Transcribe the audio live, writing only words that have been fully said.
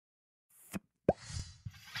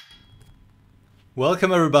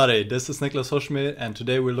Welcome everybody, this is Niclas Huschenbeth and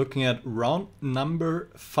today we're looking at round number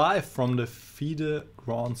 5 from the FIDE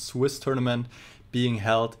Grand Swiss tournament being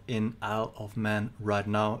held in Isle of Man right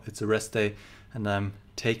now. It's a rest day and I'm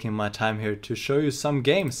taking my time here to show you some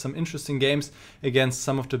games, some interesting games against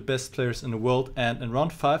some of the best players in the world. And in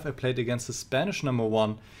round 5 I played against the Spanish number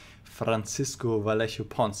 1, Francisco Vallejo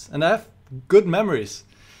Pons. And I have good memories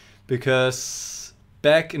because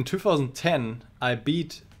back in 2010 I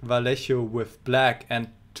beat Vallejo with black, and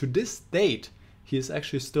to this date he is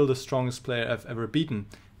actually still the strongest player I've ever beaten.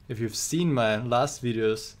 If you've seen my last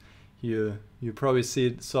videos, you probably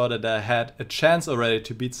saw that I had a chance already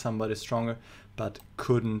to beat somebody stronger, but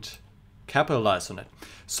couldn't capitalize on it.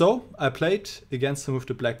 So I played against him with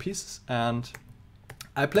the black pieces, and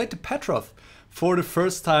I played the Petrov for the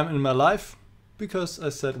first time in my life because I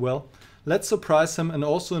said, well, let's surprise him. And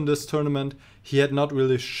also in this tournament he had not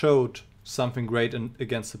really showed something great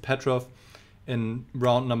against the Petrov. In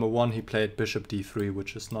round number 1 he played bishop d3,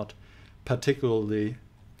 which is not particularly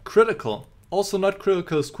critical. Also not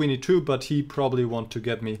critical is queen e2, but he probably wanted to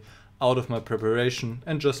get me out of my preparation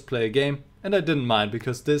and just play a game, and I didn't mind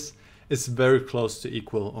because this is very close to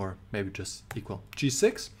equal, or maybe just equal.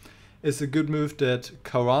 g6 is a good move that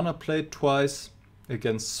Caruana played twice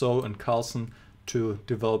against So and Carlsen to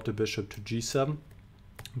develop the bishop to g7.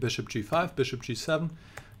 Bishop g5, bishop g7,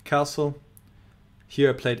 castle. Here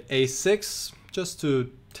I played a6 just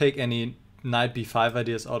to take any knight b5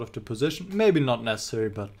 ideas out of the position. Maybe not necessary,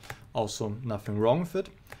 but also nothing wrong with it.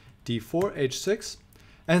 d4, h6.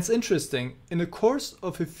 And it's interesting, in the course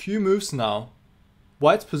of a few moves now,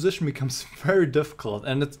 white's position becomes very difficult,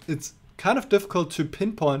 and it's kind of difficult to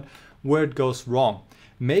pinpoint where it goes wrong.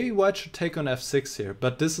 Maybe white should take on f6 here,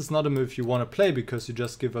 but this is not a move you want to play because you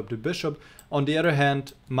just give up the bishop. On the other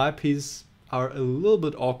hand, my pieces are a little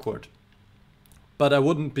bit awkward, but I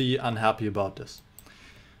wouldn't be unhappy about this.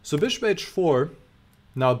 So bishop h4,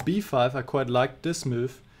 now b5. I quite like this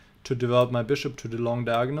move to develop my bishop to the long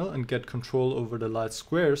diagonal and get control over the light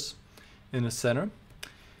squares in the center.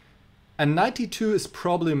 And knight e2 is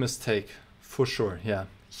probably a mistake, for sure. Yeah,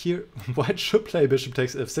 here white should play bishop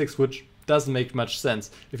takes f6, which doesn't make much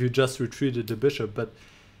sense if you just retreated the bishop, but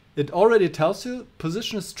it already tells you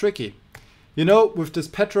position is tricky. You know, with this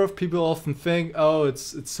Petrov, people often think, oh,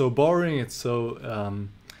 it's so boring, it's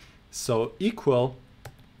so equal,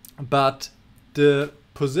 but the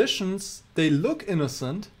positions, they look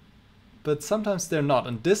innocent, but sometimes they're not,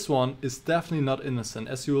 and this one is definitely not innocent.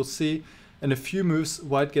 As you will see, in a few moves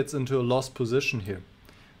white gets into a lost position here.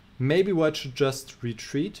 Maybe white should just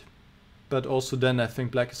retreat, but also then I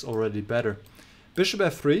think black is already better. Bishop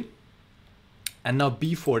f3, and now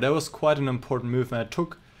b4. That was quite an important move, and I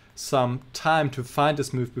took some time to find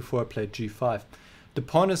this move before I played g5. The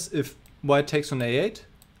point is, if white takes on a8,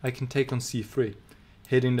 I can take on c3,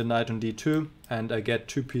 hitting the knight on d2, and I get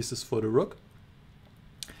 2 pieces for the rook.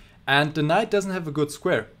 And the knight doesn't have a good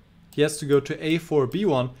square. He has to go to a4,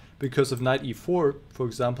 b1, because of knight e4. For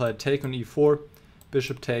example, I take on e4,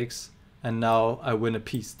 bishop takes, and now I win a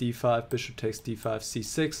piece. d5, bishop takes d5,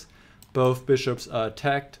 c6. Both bishops are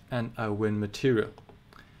attacked, and I win material.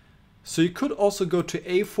 So you could also go to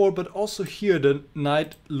a4, but also here the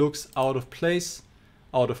knight looks out of place,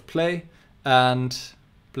 out of play, and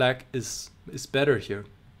black is better here.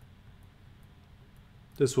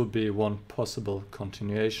 This would be one possible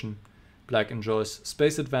continuation. Black enjoys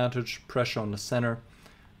space advantage, pressure on the center,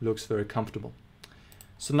 looks very comfortable.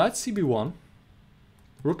 So knight cb1,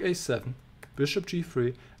 rook a7, bishop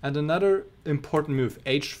g3, and another important move,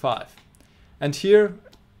 h5. And here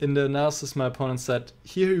in the analysis my opponent said,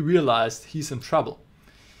 here he realized he's in trouble.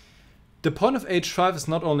 The point of h5 is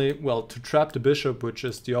not only, well, to trap the bishop, which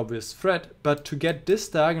is the obvious threat, but to get this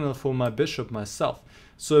diagonal for my bishop myself.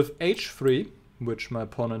 So if h3, which my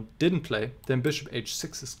opponent didn't play, then bishop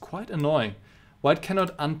h6 is quite annoying. White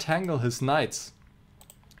cannot untangle his knights.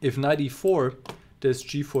 If knight e4, there's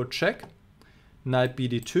g4 check, knight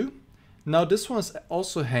bd2. Now this one is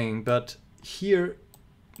also hanging, but here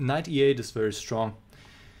knight e8 is very strong.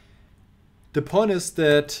 The point is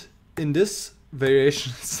that in this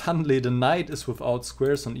variation suddenly the knight is without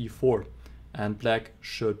squares on e4, and black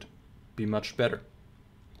should be much better.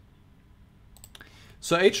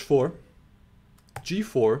 So h4,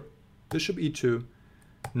 g4, bishop e2,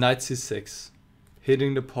 knight c6,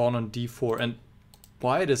 hitting the pawn on d4, and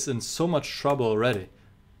white is in so much trouble already.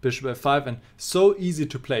 Bishop f5, and so easy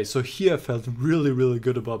to play. So here I felt really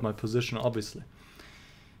good about my position, obviously.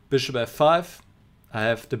 Bishop f5, I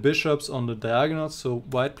have the bishops on the diagonal, so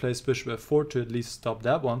white plays bishop f4 to at least stop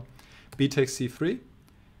that one. B takes c3,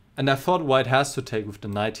 And I thought white has to take with the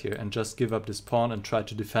knight here and just give up this pawn and try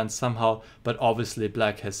to defend somehow, but obviously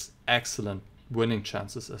black has excellent winning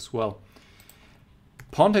chances as well.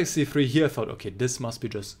 Pawn takes c3 here, I thought, okay, this must be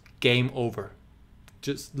just game over.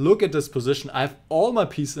 Just look at this position. I have all my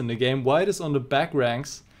pieces in the game. White is on the back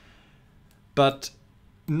ranks, but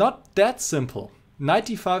not that simple. Knight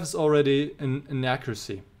d5 is already in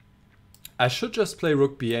inaccuracy. I should just play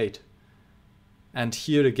rook b8. And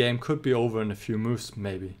here the game could be over in a few moves,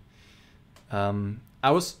 maybe.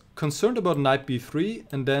 I was concerned about knight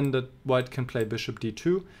b3 and then that white can play bishop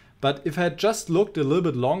d2. But if I had just looked a little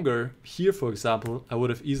bit longer, here for example, I would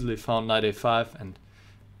have easily found knight a5 and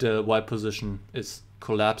the white position is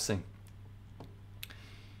collapsing.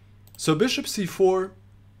 So bishop c4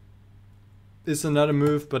 is another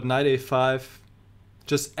move, but knight a5,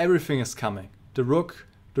 just everything is coming. The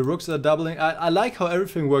rooks are doubling. I like how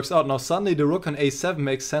everything works out. Now suddenly the rook on a7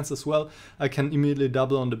 makes sense as well. I can immediately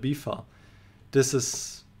double on the b file.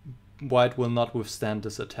 White will not withstand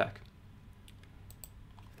this attack.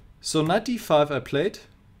 So knight d5 I played,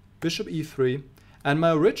 bishop e3, and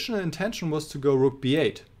my original intention was to go rook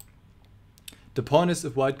b8. The point is,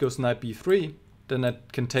 if white goes knight b3, then I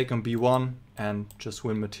can take on b1 and just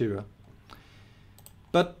win material.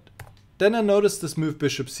 But then I noticed this move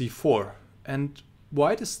bishop c4, and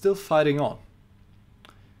white is still fighting on.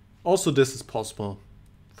 Also this is possible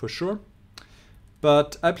for sure.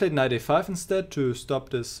 But I played knight a5 instead to stop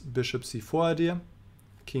this bishop c4 idea,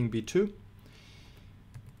 king b2.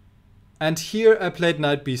 And here I played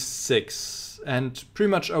knight b6, and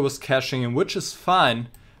pretty much I was cashing in, which is fine,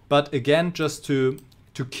 but again, just to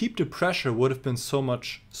keep the pressure would have been so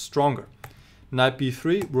much stronger. Knight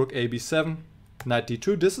b3, rook a b7, knight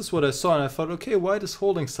d2, this is what I saw, and I thought, okay, white is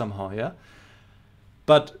holding somehow, yeah?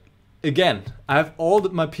 But again, I have all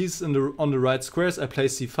my pieces on the right squares. I play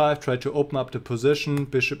c5, try to open up the position,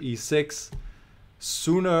 bishop e6.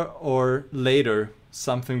 Sooner or later,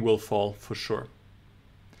 something will fall for sure.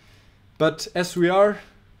 But as we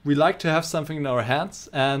like to have something in our hands,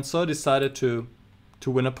 and so I decided to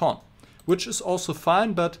win a pawn, which is also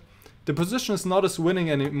fine, but the position is not as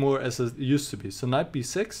winning anymore as it used to be. So knight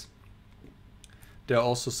b6. There are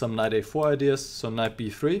also some knight a4 ideas, so knight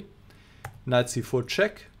b3, knight c4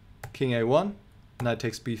 check, king a1, knight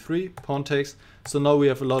takes b3, pawn takes. So now we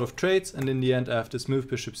have a lot of trades, and in the end I have this move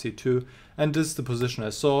bishop c2, and this is the position I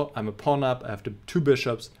saw. I'm a pawn up, I have the two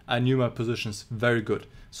bishops, I knew my position is very good,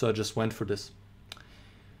 so I just went for this.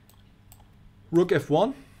 Rook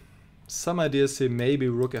f1, some ideas say maybe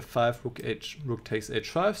rook f5, rook takes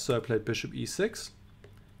h5, so I played bishop e6,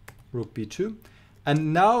 rook b2,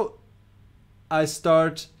 and now I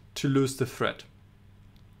start to lose the thread.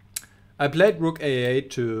 I played rook a8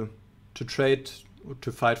 to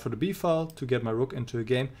fight for the b file, to get my rook into a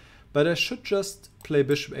game, but I should just play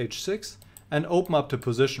bishop h6 and open up the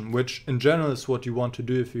position, which in general is what you want to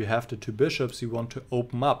do if you have the two bishops. You want to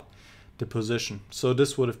open up the position. So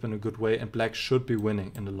this would have been a good way, and black should be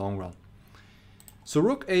winning in the long run. So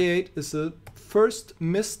rook a8 is a first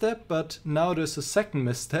misstep, but now there's a second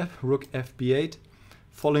misstep, rook fb8,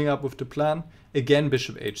 following up with the plan. Again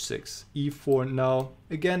bishop h6, e4 now,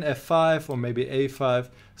 again f5 or maybe a5,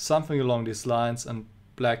 something along these lines, and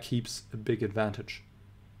black keeps a big advantage.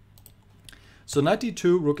 So knight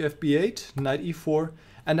d2, rook fb8, knight e4,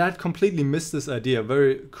 and I had completely missed this idea,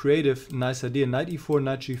 very creative, nice idea, knight e4,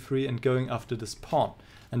 knight g3, and going after this pawn.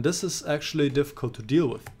 And this is actually difficult to deal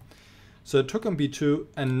with. So I took on b2,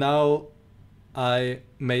 and now I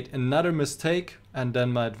made another mistake, and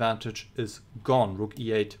then my advantage is gone, rook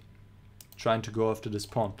e8. Trying to go after this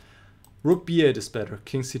pawn. Rook b8 is better,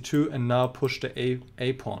 king c2, and now push the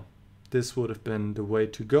a pawn. This would have been the way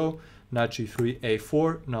to go. Knight g3,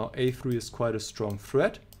 a4. Now a3 is quite a strong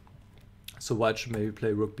threat, so white should maybe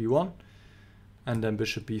play rook b1, and then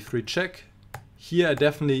bishop b3 check. Here I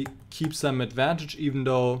definitely keep some advantage, even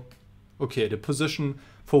though, okay, the position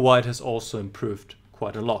for white has also improved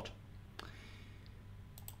quite a lot.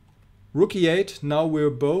 Rook e8. Now we're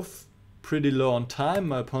both pretty low on time.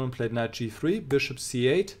 My opponent played knight g3, bishop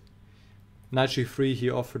c8, knight g3,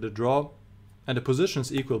 he offered a draw, and the position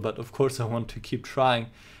is equal, but of course I want to keep trying.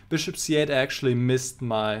 Bishop c8, I actually missed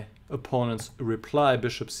my opponent's reply,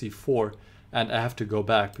 bishop c4, and I have to go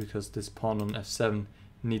back because this pawn on f7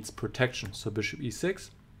 needs protection. So bishop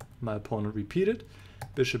e6, my opponent repeated,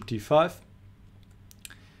 bishop d5.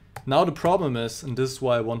 Now the problem is, and this is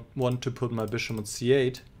why I want to put my bishop on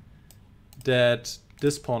c8, that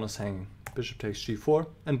this pawn is hanging. Bishop takes g4,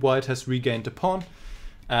 and white has regained the pawn,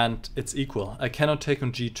 and it's equal. I cannot take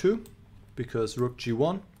on g2 because rook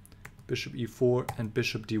g1, bishop e4, and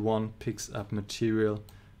bishop d1 picks up material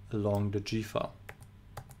along the g file.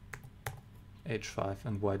 h5,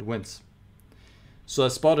 and white wins. So I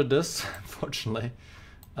spotted this, fortunately,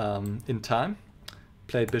 in time.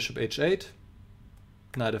 Played bishop h8,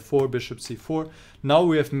 knight f4, bishop c4. Now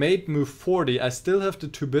we have made move 40. I still have the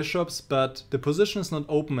two bishops, but the position is not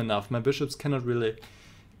open enough. My bishops cannot really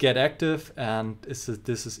get active, and this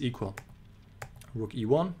is equal. Rook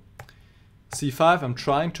e1, c5. I'm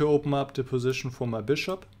trying to open up the position for my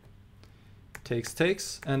bishop.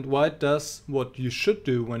 Takes, and white does what you should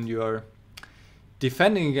do when you are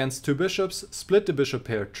defending against two bishops. Split the bishop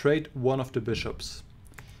pair, trade one of the bishops.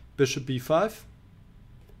 Bishop b5.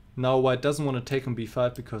 Now white doesn't want to take on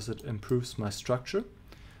b5 because it improves my structure.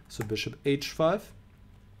 So bishop h5,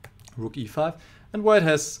 rook e5, and white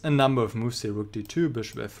has a number of moves here. Rook d2,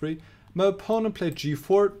 bishop f3. My opponent played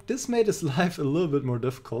g4. This made his life a little bit more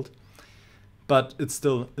difficult, but it's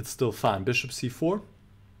still fine. Bishop c4.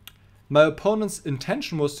 My opponent's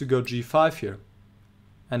intention was to go g5 here,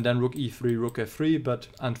 and then rook e3, rook f3, but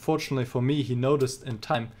unfortunately for me, he noticed in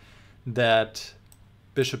time that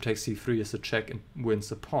bishop takes c3 is a check and wins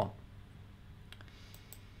the pawn.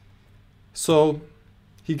 So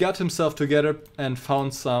he got himself together and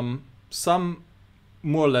found some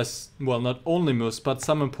more or less, well, not only moves, but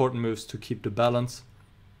some important moves to keep the balance,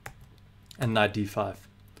 and knight d5.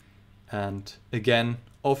 And again,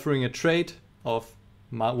 offering a trade of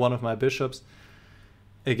one of my bishops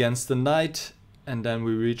against the knight, and then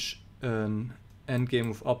we reach an endgame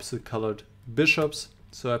of opposite colored bishops.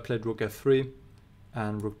 So I played rook f3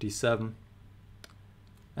 and rook d7,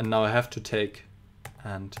 and now I have to take,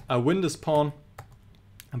 and I win this pawn,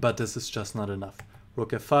 but this is just not enough. Rook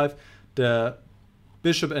f5. The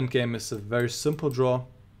bishop endgame is a very simple draw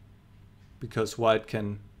because white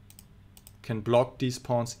can block these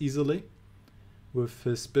pawns easily with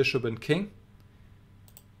his bishop and king.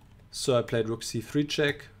 So I played rook c3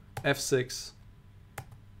 check, f6,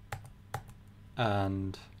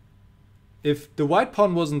 and if the white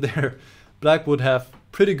pawn wasn't there, black would have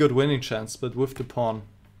pretty good winning chance, but with the pawn,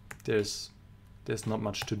 there's not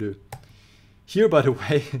much to do. Here, by the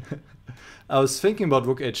way, I was thinking about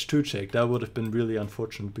rook h2 check. That would have been really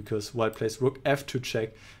unfortunate because white plays rook f2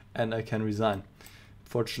 check and I can resign.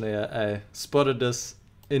 Fortunately, I spotted this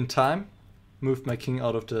in time, moved my king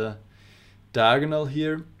out of the diagonal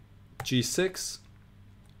here. g6,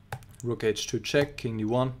 rook h2 check, king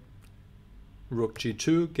d1, rook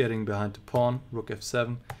g2, getting behind the pawn, rook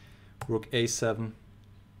f7, rook a7,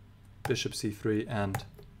 bishop c3, and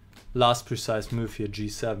last precise move here,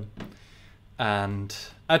 g7. And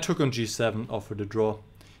I took on g7, offered a draw.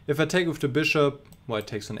 If I take with the bishop, white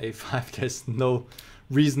takes on a5, there's no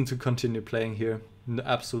reason to continue playing here,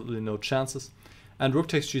 absolutely no chances. And rook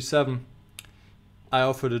takes g7, I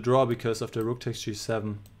offered a draw because of the rook takes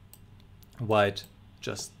g7, white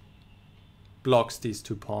just blocks these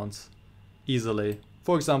two pawns easily.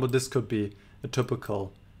 For example, this could be a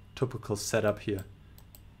typical setup here,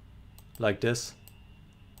 like this,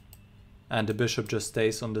 and the bishop just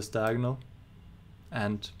stays on this diagonal,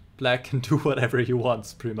 and black can do whatever he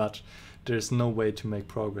wants pretty much. There's no way to make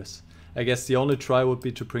progress. I guess the only try would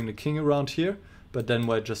be to bring the king around here, but then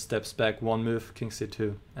white just steps back one move, king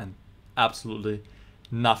c2, and absolutely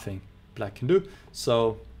nothing black can do.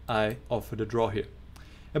 So I offered a draw here.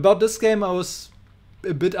 About this game, I was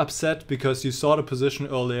a bit upset because you saw the position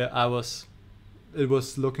earlier. It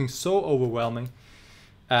was looking so overwhelming,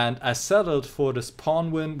 and I settled for this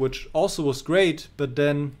pawn win, which also was great, but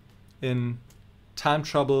then in time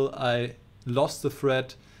trouble I lost the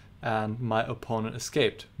thread and my opponent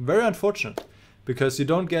escaped. Very unfortunate, because you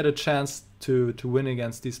don't get a chance to win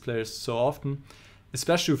against these players so often,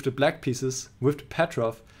 especially with the black pieces, with the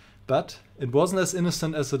Petrov. But it wasn't as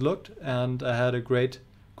innocent as it looked, and I had a great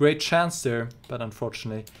chance there, but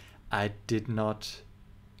unfortunately I did not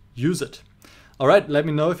use it. Alright, let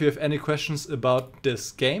me know if you have any questions about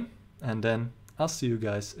this game, and then I'll see you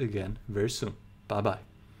guys again very soon. Bye bye.